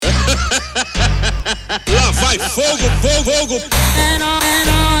vai, fogo, fogo, fogo. É nóis, é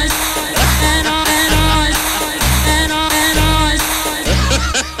nóis, é nóis, é nóis, é nóis, é nóis.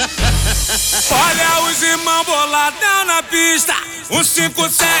 Olha os irmãos boladão na pista.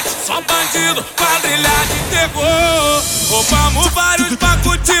 157, só bandido, quadrilha de terror. Roubamos vários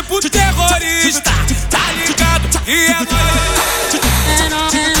bancos tipo terrorista. Tá ligado que é nóis. É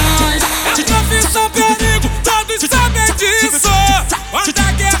nóis, é nóis. É profissão perigo, todos sabem disso. Quando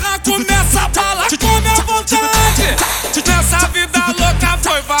a guerra começa, a bala come à vontade. Nessa vida louca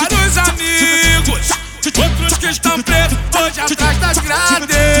foi vários amigos, outros que estão presos hoje atrás das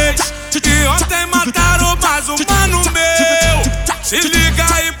grades. E ontem mataram mais um mano meu. Se liga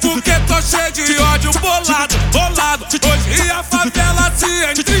aí porque tô cheio de ódio, bolado, bolado. Hoje a favela se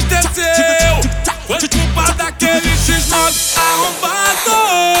entristeceu, foi culpa daquele X9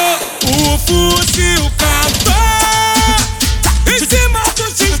 arrombado. O Fuzil Cantou.